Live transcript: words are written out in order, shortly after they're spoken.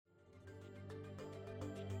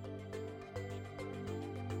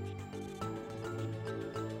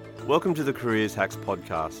Welcome to the Careers Hacks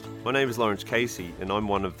podcast. My name is Lawrence Casey and I'm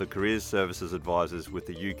one of the Careers Services Advisors with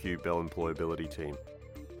the UQ Bell Employability team.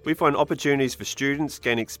 We find opportunities for students,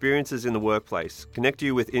 gain experiences in the workplace, connect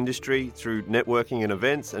you with industry through networking and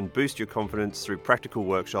events, and boost your confidence through practical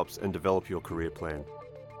workshops and develop your career plan.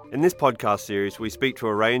 In this podcast series, we speak to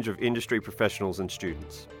a range of industry professionals and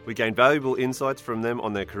students. We gain valuable insights from them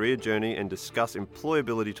on their career journey and discuss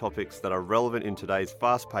employability topics that are relevant in today's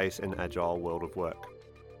fast-paced and agile world of work.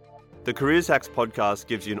 The Careers Hacks podcast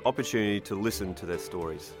gives you an opportunity to listen to their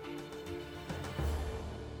stories.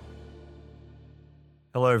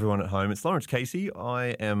 Hello everyone at home, it's Lawrence Casey.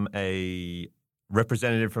 I am a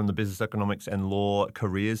representative from the Business Economics and Law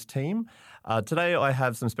Careers team. Today I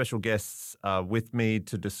have some special guests with me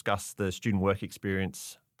to discuss the Student Work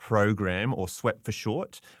Experience program, or SWEP for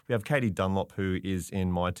short. We have Qd Dunlop, who is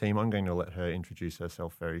in my team. I'm going to let her introduce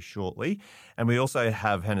herself very shortly. And we also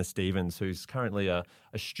have Hannah Stevens, who's currently a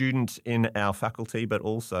student in our faculty, but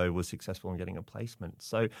also was successful in getting a placement.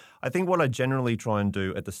 So I think what I generally try and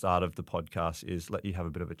do at the start of the podcast is let you have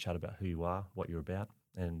a bit of a chat about who you are, what you're about,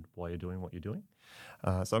 and why you're doing what you're doing.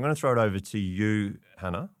 So I'm going to throw it over to you,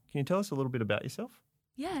 Hannah. Can you tell us a little bit about yourself?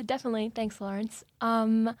 Yeah, definitely. Thanks, Lawrence.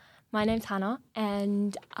 My name's Hannah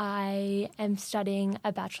and I am studying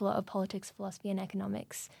a Bachelor of Politics, Philosophy and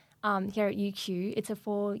Economics here at UQ. It's a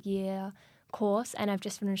 4-year course and I've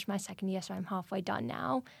just finished my second year, so I'm halfway done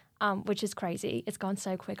now, which is crazy. It's gone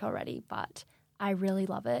so quick already, but I really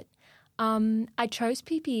love it. I chose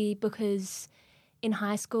PPE because in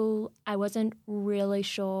high school I wasn't really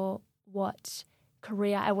sure what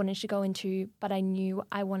career I wanted to go into, but I knew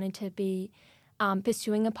I wanted to be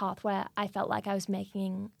pursuing a path where I felt like I was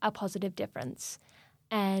making a positive difference.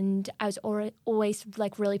 And I was always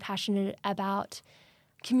really passionate about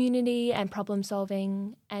community and problem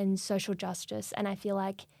solving and social justice. And I feel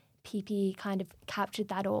like PP kind of captured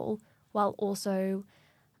that all while also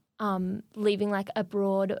leaving a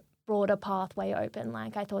broader pathway open.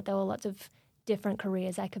 I thought there were lots of different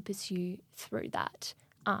careers I could pursue through that.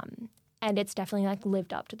 And it's definitely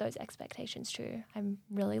lived up to those expectations too. I'm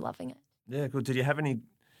really loving it. Yeah, good. Did you have any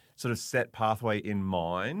sort of set pathway in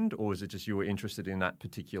mind, or is it just you were interested in that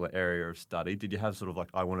particular area of study? Did you have sort of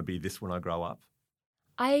I want to be this when I grow up?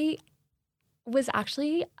 I was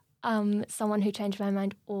actually someone who changed my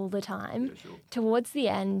mind all the time. Yeah, sure. Towards the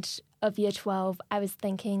end of year 12, I was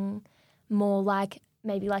thinking more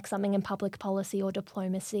maybe something in public policy or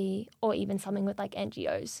diplomacy, or even something with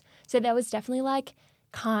NGOs. So there was definitely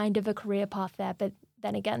kind of a career path there, but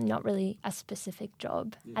then again, not really a specific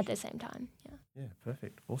job at the same time. Yeah,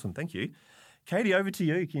 perfect. Awesome. Thank you. Katie, over to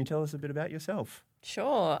you. Can you tell us a bit about yourself?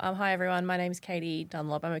 Sure. Hi, everyone. My name is Qd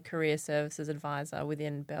Dunlop. I'm a Career Services Advisor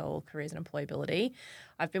within Bell Careers and Employability.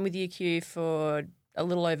 I've been with UQ for a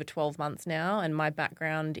little over 12 months now, and my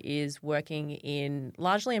background is working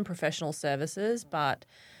largely in professional services, but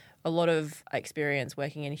a lot of experience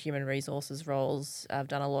working in human resources roles. I've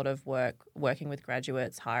done a lot of work working with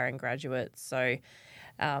graduates, hiring graduates. So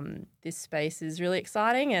this space is really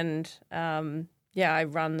exciting. And I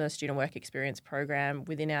run the Student Work Experience program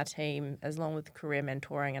within our team, as long with career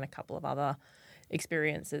mentoring and a couple of other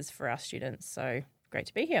experiences for our students. So great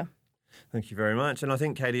to be here. Thank you very much. And I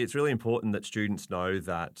think, Katie, it's really important that students know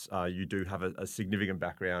that you do have a significant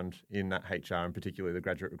background in that HR and particularly the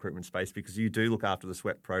graduate recruitment space, because you do look after the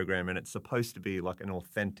SWEP program and it's supposed to be an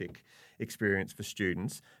authentic experience for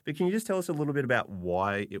students. But can you just tell us a little bit about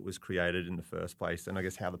why it was created in the first place and I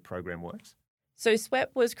guess how the program works? So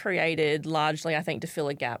SWEP was created largely, I think, to fill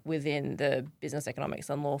a gap within the Business Economics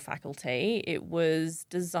and Law faculty. It was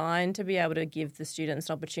designed to be able to give the students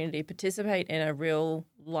an opportunity to participate in a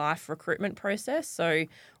real-life recruitment process. So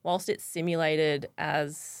whilst it's simulated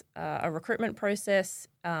as a recruitment process,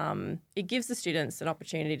 it gives the students an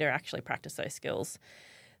opportunity to actually practice those skills.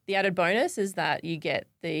 The added bonus is that you get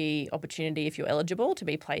the opportunity, if you're eligible, to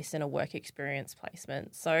be placed in a work experience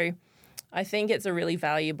placement. So I think it's a really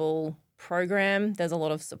valuable program. There's a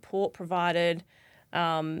lot of support provided,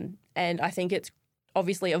 and I think it's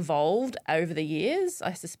obviously evolved over the years.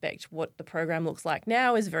 I suspect what the program looks like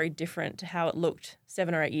now is very different to how it looked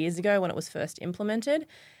 7 or 8 years ago when it was first implemented.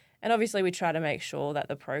 And obviously we try to make sure that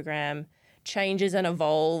the program changes and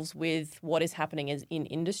evolves with what is happening in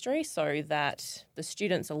industry, so that the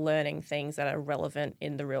students are learning things that are relevant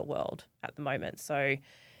in the real world at the moment. So,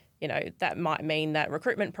 that might mean that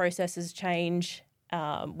recruitment processes change,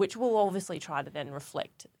 which we'll obviously try to then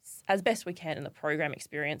reflect as best we can in the program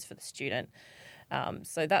experience for the student.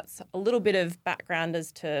 So that's a little bit of background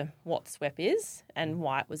as to what SWEP is and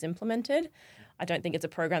why it was implemented. I don't think it's a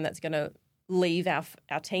program that's going to leave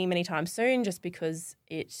our team anytime soon, just because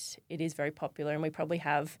it is very popular, and we probably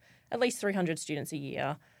have at least 300 students a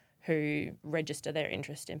year who register their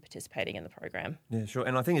interest in participating in the program. Yeah, sure.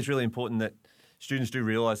 And I think it's really important that students do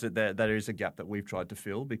realise that there is a gap that we've tried to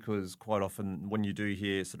fill, because quite often when you do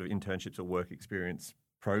hear sort of internships or work experience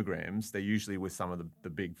programs, they're usually with some of the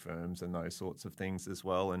big firms and those sorts of things as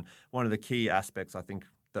well. And one of the key aspects, I think,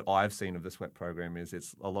 that I've seen of the SWEP program is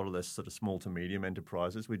it's a lot of the sort of small to medium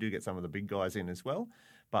enterprises. We do get some of the big guys in as well,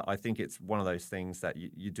 but I think it's one of those things that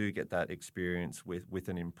you do get that experience with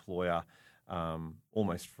an employer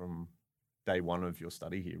almost from day one of your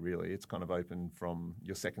study here, really. It's kind of open from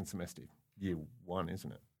your second semester, year one,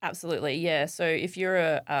 isn't it? Absolutely, yeah. So if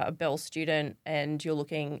you're a Bell student and you're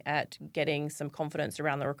looking at getting some confidence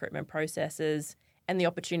around the recruitment processes and the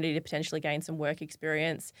opportunity to potentially gain some work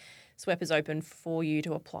experience, SWEP is open for you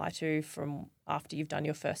to apply to from after you've done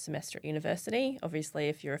your first semester at university. Obviously,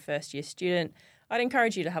 if you're a first-year student, I'd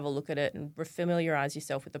encourage you to have a look at it and familiarise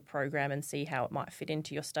yourself with the program and see how it might fit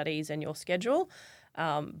into your studies and your schedule.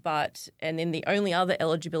 And then the only other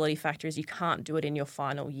eligibility factor is you can't do it in your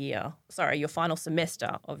final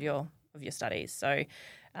semester of your studies. So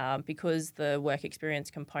because the work experience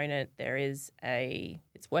component, it's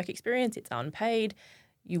work experience, it's unpaid,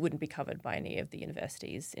 you wouldn't be covered by any of the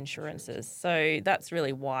university's insurances. So that's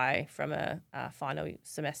really why, from a final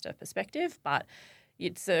semester perspective, but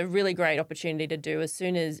it's a really great opportunity to do as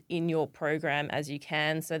soon as in your program as you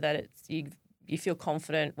can, so that you feel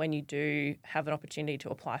confident when you do have an opportunity to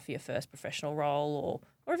apply for your first professional role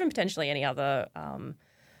or even potentially any other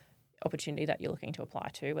opportunity that you're looking to apply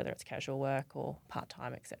to, whether it's casual work or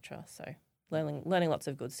part-time, etc. So learning lots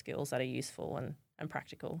of good skills that are useful and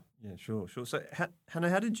practical. Yeah, sure. So, Hannah,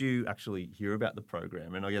 how did you actually hear about the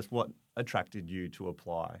program, and I guess what attracted you to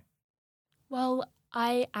apply? Well,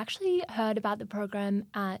 I actually heard about the program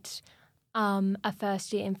at a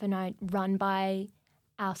first-year info night run by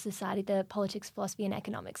our society, the Politics, Philosophy and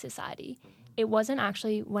Economics Society. It wasn't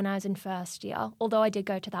actually when I was in first year, although I did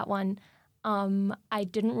go to that one. I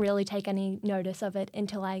didn't really take any notice of it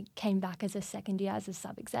until I came back as a second year as a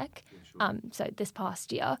sub-exec. Yeah, sure. So this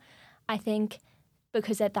past year, I think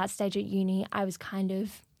because at that stage at uni, I was kind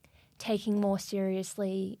of taking more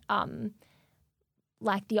seriously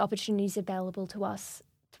like the opportunities available to us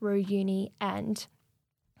through uni and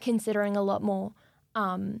considering a lot more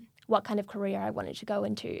what kind of career I wanted to go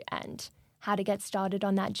into and how to get started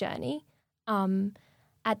on that journey.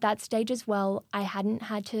 At that stage as well, I hadn't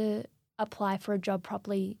had to apply for a job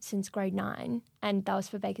properly since grade 9, and that was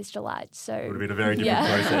for Baker's Delight. So it would have been a very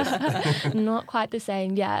different process. Not quite the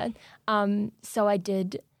same, yeah. So I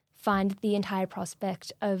did find the entire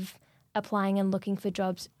prospect of applying and looking for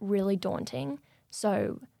jobs really daunting.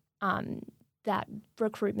 So that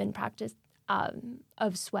recruitment practice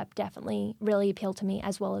of SWEP definitely really appealed to me,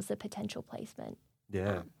 as well as the potential placement.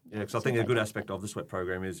 Yeah, because I think a good aspect of the SWEP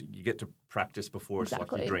program is you get to practice before it's like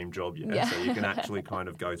your dream job, Yeah. So you can actually kind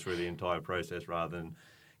of go through the entire process rather than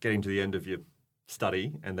getting to the end of your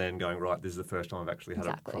study and then going, right, this is the first time I've actually had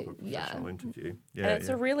a proper professional interview. Yeah, and it's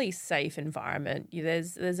a really safe environment.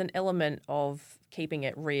 There's an element of keeping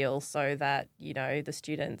it real so that, the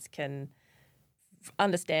students can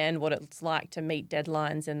understand what it's like to meet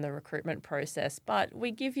deadlines in the recruitment process. But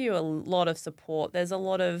we give you a lot of support.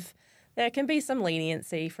 There can be some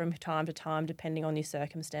leniency from time to time depending on your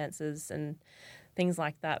circumstances and things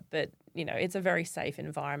like that. But, it's a very safe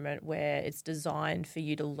environment where it's designed for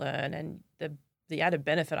you to learn. And the added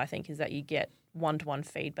benefit, I think, is that you get one-to-one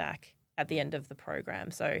feedback at the end of the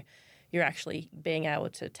program. So you're actually being able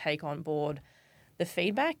to take on board the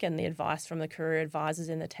feedback and the advice from the career advisors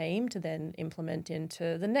in the team to then implement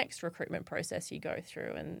into the next recruitment process you go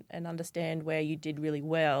through and understand where you did really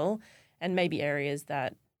well and maybe areas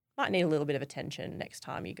that might need a little bit of attention next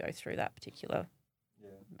time you go through that particular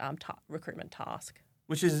recruitment task.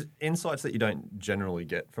 Which is insights that you don't generally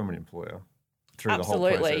get from an employer through the whole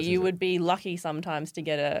process. Absolutely. You would be lucky sometimes to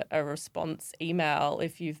get a response email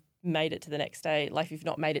if you've made it to the next stage, like if you've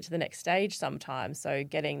not made it to the next stage sometimes. So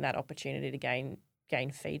getting that opportunity to gain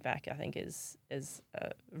feedback, I think, is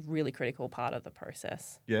a really critical part of the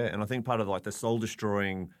process. Yeah, and I think part of like the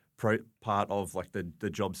soul-destroying part of like the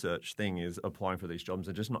job search thing is applying for these jobs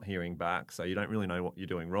and just not hearing back. So you don't really know what you're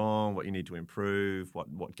doing wrong, what you need to improve,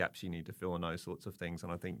 what gaps you need to fill and those sorts of things.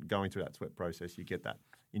 And I think going through that SWEP process, you get that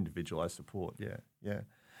individualised support. Yeah.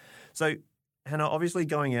 So, Hannah, obviously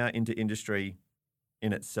going out into industry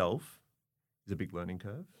in itself is a big learning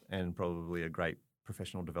curve and probably a great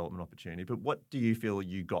professional development opportunity. But what do you feel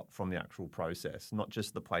you got from the actual process, not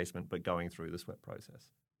just the placement, but going through the SWEP process?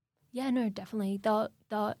 Yeah, no, definitely. The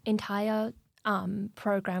entire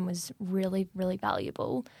program was really, really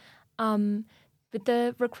valuable. But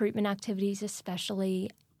the recruitment activities especially,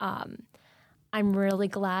 I'm really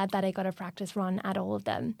glad that I got a practice run at all of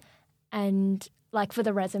them. And like for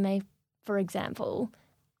the resume, for example,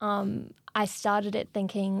 I started it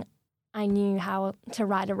thinking I knew how to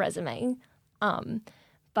write a resume,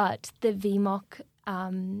 but the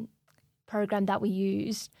VMOC program that we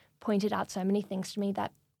used pointed out so many things to me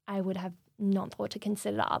that I would have not thought to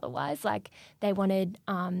consider otherwise. Like they wanted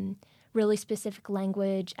really specific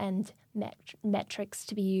language and metrics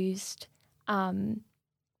to be used. And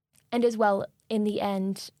as well, in the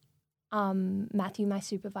end, Matthew, my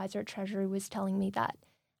supervisor at Treasury, was telling me that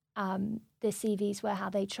the CVs were how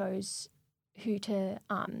they chose who to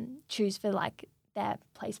choose for like their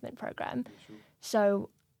placement program. Sure. So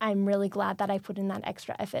I'm really glad that I put in that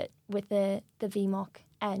extra effort with the VMOC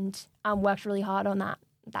and worked really hard on that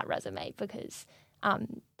resume because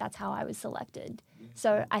that's how I was selected. Yeah.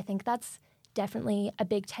 So I think that's definitely a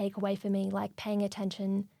big takeaway for me, like paying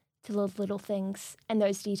attention to those little things and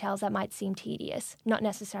those details that might seem tedious, not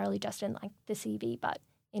necessarily just in like the CV, but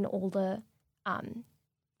in all the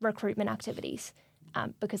recruitment activities,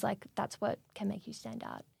 because like that's what can make you stand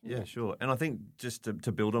out. Yeah, sure. And I think just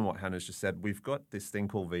to build on what Hannah's just said, we've got this thing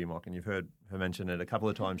called VMOC, and you've heard her mention it a couple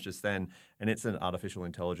of times just then, and it's an artificial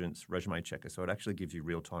intelligence resume checker. So it actually gives you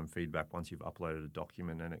real-time feedback once you've uploaded a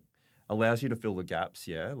document, and it allows you to fill the gaps,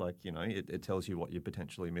 it tells you what you're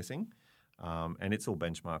potentially missing. And it's all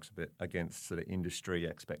benchmarks a bit against sort of industry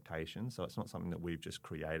expectations. So it's not something that we've just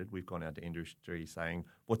created. We've gone out to industry saying,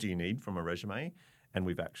 what do you need from a resume? And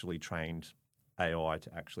we've actually trained AI to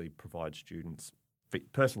actually provide students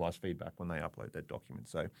personalised feedback when they upload their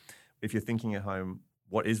documents. So if you're thinking at home,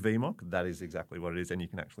 what is VMOC? That is exactly what it is. And you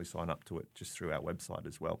can actually sign up to it just through our website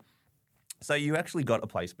as well. So you actually got a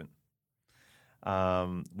placement,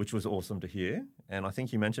 which was awesome to hear. And I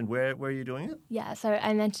think you mentioned where are you doing it? Yeah, so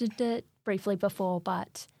I mentioned it briefly before,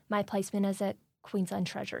 but my placement is at Queensland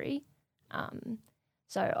Treasury.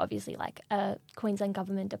 So obviously like a Queensland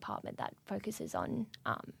government department that focuses on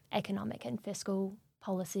economic and fiscal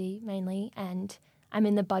policy mainly. And I'm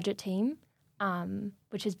in the budget team,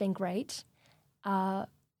 which has been great.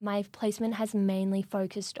 My placement has mainly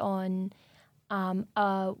focused on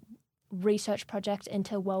a research project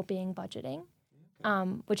into wellbeing budgeting,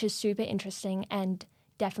 which is super interesting and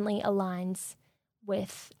definitely aligns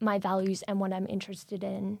with my values and what I'm interested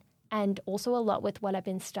in, and also a lot with what I've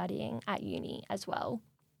been studying at uni as well.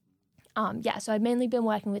 So I've mainly been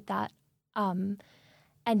working with that. And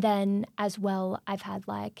then as well, I've had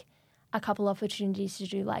like a couple opportunities to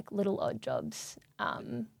do like little odd jobs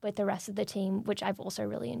with the rest of the team, which I've also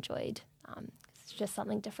really enjoyed. It's just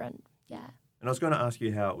something different, yeah. And I was going to ask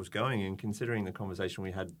you how it was going, and considering the conversation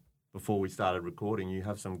we had before we started recording, you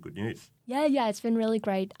have some good news. Yeah, it's been really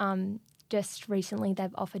great. Just recently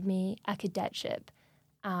they've offered me a cadetship,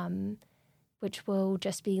 which will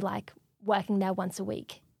just be like working there once a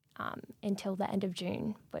week until the end of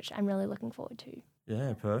June, which I'm really looking forward to.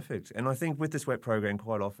 Yeah, perfect. And I think with the SWEP program,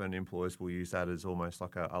 quite often employers will use that as almost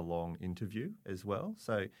like a long interview as well.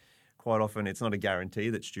 So quite often it's not a guarantee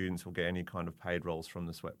that students will get any kind of paid roles from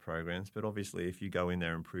the SWEP programs, but obviously if you go in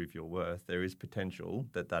there and prove your worth, there is potential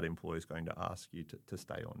that employer is going to ask you to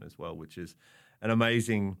stay on as well, which is an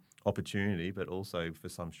amazing opportunity, but also for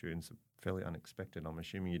some students fairly unexpected. I'm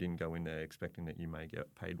assuming you didn't go in there expecting that you may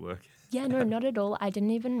get paid work. Yeah, no, not at all. I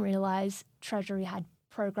didn't even realise Treasury had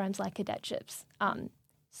programs like cadetships.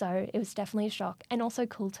 So it was definitely a shock, and also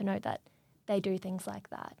cool to know that they do things like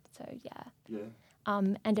that. So yeah.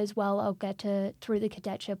 And as well, I'll get to, through the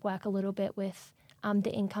cadetship, work a little bit with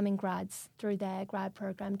the incoming grads through their grad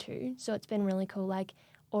program too. So it's been really cool, like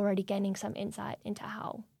already gaining some insight into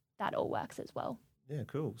how that all works as well. Yeah,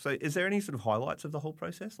 cool. So is there any sort of highlights of the whole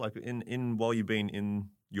process? Like in while you've been in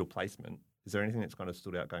your placement, is there anything that's kind of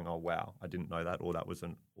stood out going, oh, wow, I didn't know that, or that was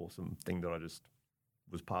an awesome thing that I just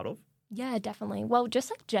was part of? Yeah, definitely. Well, just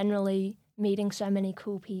like generally meeting so many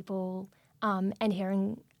cool people and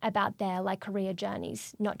hearing about their like career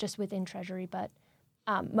journeys, not just within Treasury, but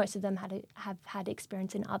most of them have had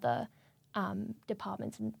experience in other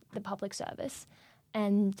departments in the public service,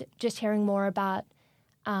 and just hearing more about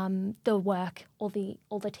the work all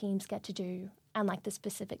the teams get to do, and like the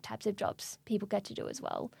specific types of jobs people get to do as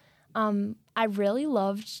well. I really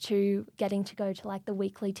loved getting to go to like the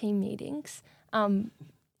weekly team meetings.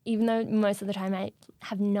 Even though most of the time I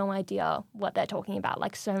have no idea what they're talking about,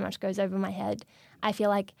 like so much goes over my head, I feel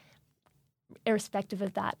like irrespective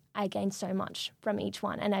of that, I gained so much from each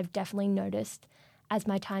one. And I've definitely noticed as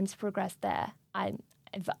my time's progressed there, I've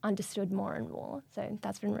understood more and more. So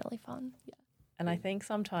that's been really fun. Yeah. And I think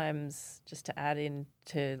sometimes, just to add in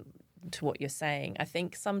to what you're saying, I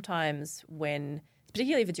think sometimes when,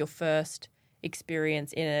 particularly if it's your first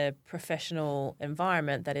experience in a professional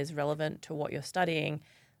environment that is relevant to what you're studying,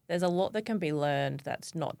 there's a lot that can be learned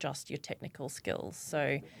that's not just your technical skills.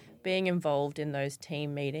 So being involved in those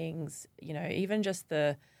team meetings, even just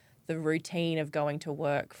the routine of going to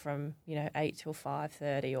work from, 8 till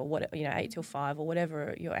 5:30 or 8 till 5 or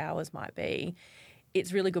whatever your hours might be,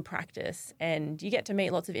 it's really good practice. And you get to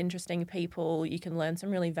meet lots of interesting people. You can learn some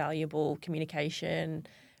really valuable communication,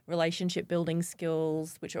 relationship building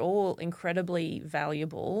skills, which are all incredibly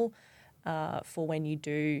valuable for when you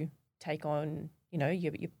do take on,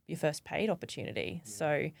 your first paid opportunity. Yeah.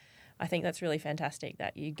 So I think that's really fantastic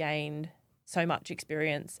that you gained so much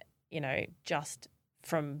experience, just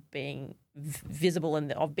from being visible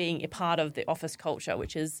and of being a part of the office culture,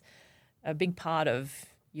 which is a big part of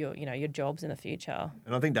your jobs in the future.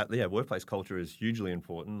 And I think that, workplace culture is hugely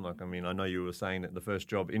important. I know you were saying that the first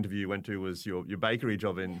job interview you went to was your bakery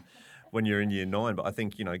job when you're in year 9, but I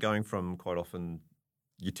think, going from quite often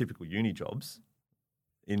your typical uni jobs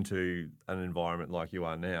into an environment like you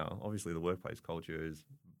are now, obviously the workplace culture is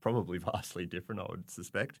probably vastly different, I would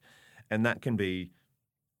suspect. And that can be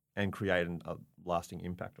and create a lasting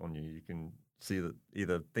impact on you. You can see that,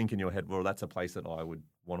 either think in your head, well, that's a place that I would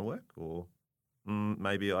want to work, or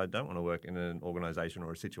maybe I don't want to work in an organisation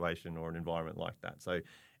or a situation or an environment like that. So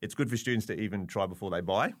it's good for students to even try before they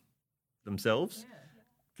buy themselves,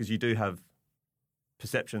 because you do have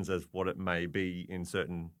perceptions as what it may be in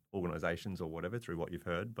certain organisations or whatever through what you've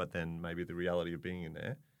heard, but then maybe the reality of being in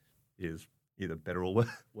there is either better or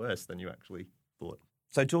worse than you actually thought.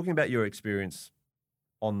 So talking about your experience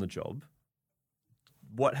on the job,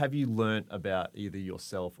 what have you learnt about either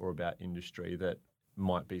yourself or about industry that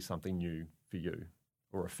might be something new for you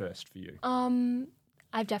or a first for you?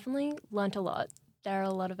 I've definitely learnt a lot. There are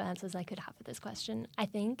a lot of answers I could have for this question. I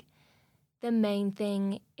think the main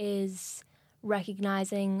thing is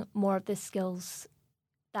recognising more of the skills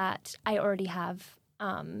that I already have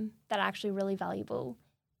that are actually really valuable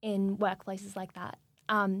in workplaces like that.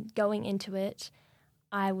 Going into it,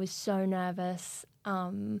 I was so nervous.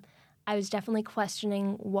 I was definitely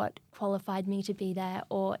questioning what qualified me to be there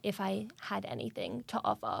or if I had anything to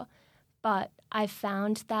offer. But I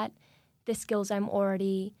found that the skills I'm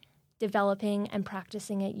already developing and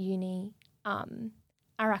practicing at uni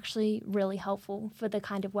are actually really helpful for the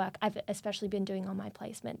kind of work I've especially been doing on my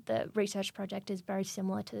placement. The research project is very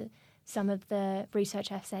similar to some of the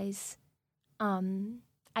research essays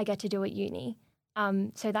I get to do at uni.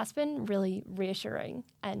 So that's been really reassuring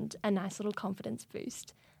and a nice little confidence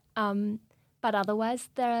boost. But otherwise,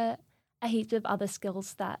 there are heaps of other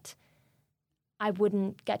skills that I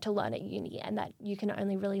wouldn't get to learn at uni and that you can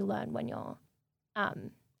only really learn when you're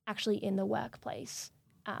actually in the workplace.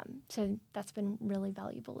 So that's been really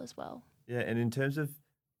valuable as well. Yeah, and in terms of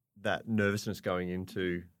that nervousness going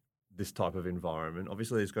into this type of environment,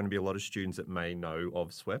 obviously there's going to be a lot of students that may know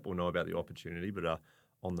of SWEP or know about the opportunity but are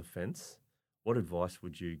on the fence. What advice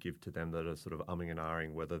would you give to them that are sort of umming and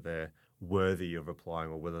ahhing whether they're worthy of applying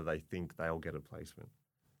or whether they think they'll get a placement?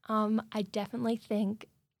 I definitely think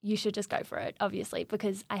you should just go for it, obviously,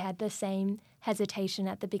 because I had the same hesitation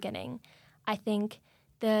at the beginning. I think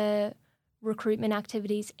the recruitment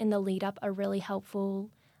activities in the lead up are really helpful,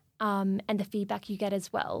 and the feedback you get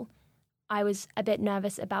as well. I was a bit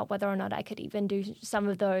nervous about whether or not I could even do some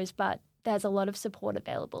of those, but there's a lot of support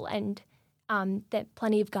available and there's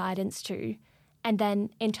plenty of guidance too. And then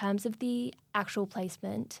in terms of the actual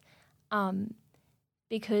placement,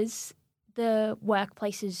 because the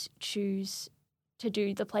workplaces choose to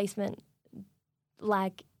do the placement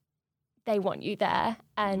like they want you there.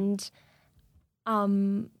 And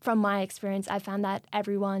from my experience, I found that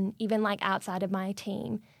everyone, even like outside of my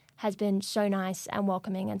team, has been so nice and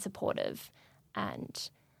welcoming and supportive. And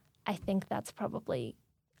I think that's probably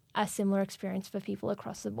a similar experience for people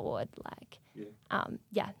across the board.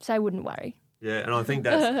 So I wouldn't worry. Yeah, and I think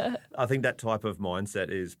that type of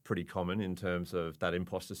mindset is pretty common in terms of that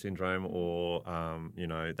imposter syndrome or,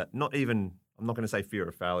 that not even, I'm not going to say fear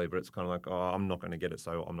of failure, but it's kind of like, oh, I'm not going to get it,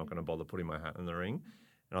 so I'm not going to bother putting my hat in the ring.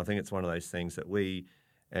 And I think it's one of those things that we,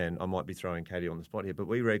 and I might be throwing Katie on the spot here, but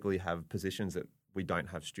we regularly have positions that we don't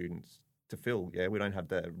have students to fill. Yeah, we don't have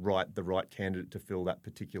the right candidate to fill that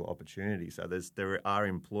particular opportunity. So there are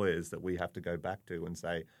employers that we have to go back to and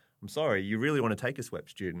say, I'm sorry, you really want to take a SWEP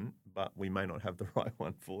student, but we may not have the right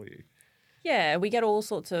one for you. Yeah, we get all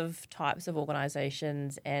sorts of types of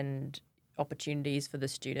organisations and opportunities for the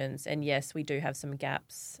students. And yes, we do have some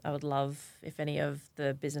gaps. I would love if any of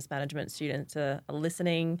the business management students are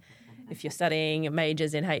listening if you're studying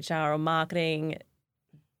majors in HR or marketing,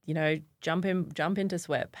 jump into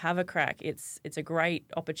SWEP, have a crack. It's a great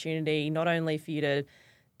opportunity not only for you to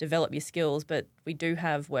develop your skills, but we do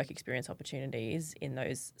have work experience opportunities in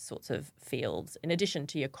those sorts of fields. In addition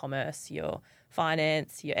to your commerce, your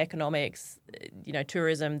finance, your economics,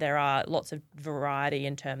 tourism, there are lots of variety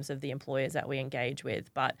in terms of the employers that we engage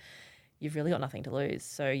with, but you've really got nothing to lose.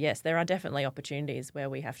 So yes, there are definitely opportunities where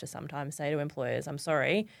we have to sometimes say to employers, I'm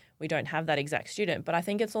sorry, we don't have that exact student. But I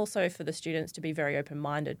think it's also for the students to be very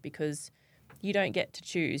open-minded, because you don't get to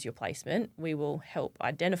choose your placement. We will help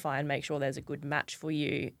identify and make sure there's a good match for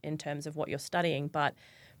you in terms of what you're studying, but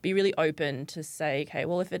be really open to say, okay,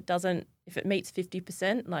 well, if it meets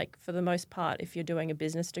 50%, like for the most part, if you're doing a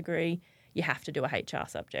business degree, you have to do a HR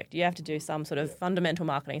subject. You have to do some sort of fundamental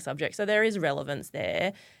marketing subject. So there is relevance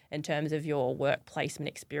there in terms of your work placement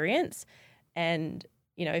experience. And,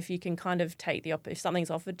 if you can kind of take if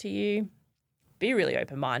something's offered to you, be really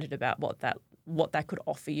open-minded about what that could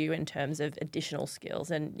offer you in terms of additional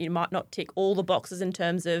skills. And you might not tick all the boxes in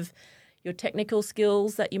terms of your technical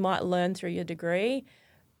skills that you might learn through your degree,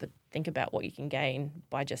 but think about what you can gain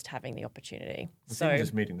by just having the opportunity. So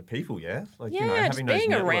just meeting the people, having just those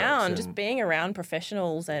being around, and just being around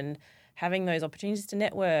professionals and having those opportunities to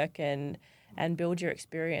network and build your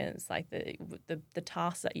experience. Like the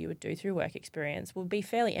tasks that you would do through work experience will be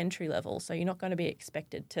fairly entry level, so you're not going to be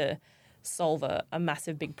expected to solve a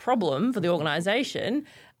massive big problem for the organisation.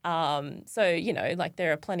 There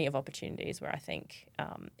are plenty of opportunities where I think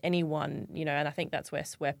anyone, and I think that's where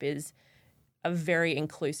SWEP is a very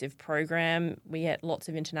inclusive program. We get lots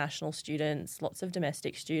of international students, lots of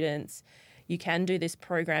domestic students. You can do this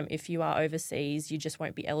program if you are overseas. You just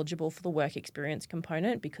won't be eligible for the work experience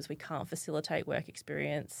component because we can't facilitate work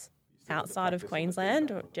experience outside of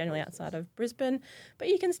Queensland or generally outside of Brisbane, but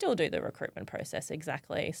you can still do the recruitment process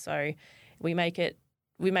exactly. So we make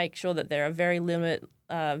sure that there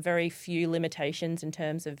are very few limitations in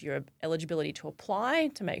terms of your eligibility to apply,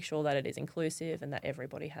 to make sure that it is inclusive and that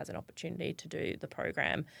everybody has an opportunity to do the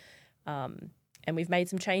program. And we've made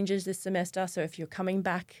some changes this semester. So if you're coming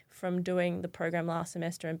back from doing the program last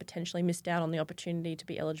semester and potentially missed out on the opportunity to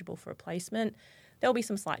be eligible for a placement, there'll be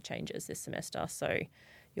some slight changes this semester. So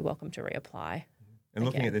you're welcome to reapply. And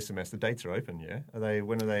looking at this semester, dates are open, yeah?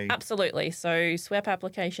 When are they? Absolutely. So SWEP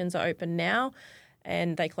applications are open now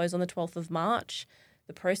and they close on the 12th of March.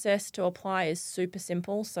 The process to apply is super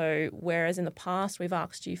simple. So whereas in the past we've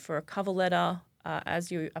asked you for a cover letter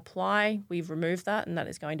as you apply, we've removed that, and that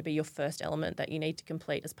is going to be your first element that you need to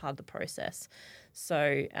complete as part of the process.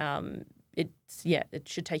 So it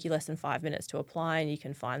should take you less than 5 minutes to apply, and you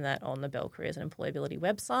can find that on the Bell Careers and Employability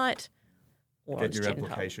website or Get on your Student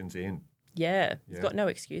applications Hub. in. Yeah, you've got no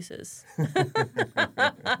excuses.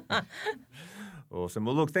 Awesome.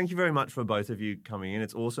 Well, look, thank you very much for both of you coming in.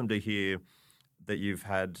 It's awesome to hear that you've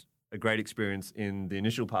had a great experience in the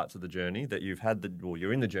initial parts of the journey, that you've had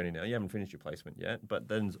you're in the journey now, you haven't finished your placement yet, but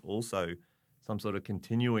then there's also some sort of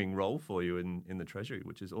continuing role for you in the Treasury,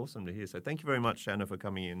 which is awesome to hear. So thank you very much, Shanna, for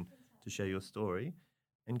coming in to share your story.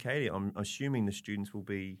 And Katie, I'm assuming the students will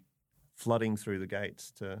be flooding through the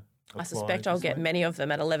gates to I suspect I'll get many of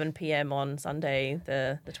them at 11 p.m. on Sunday,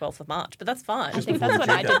 the 12th of March, but that's fine. I think that's what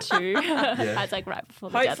I did too. I was like right before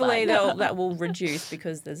the Hopefully deadline. that will reduce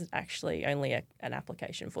because there's actually only an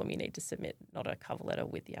application form you need to submit, not a cover letter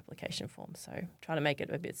with the application form. So trying to make it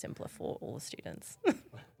a bit simpler for all the students.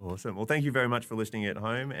 Awesome. Well, thank you very much for listening at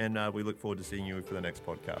home, and we look forward to seeing you for the next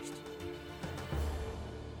podcast.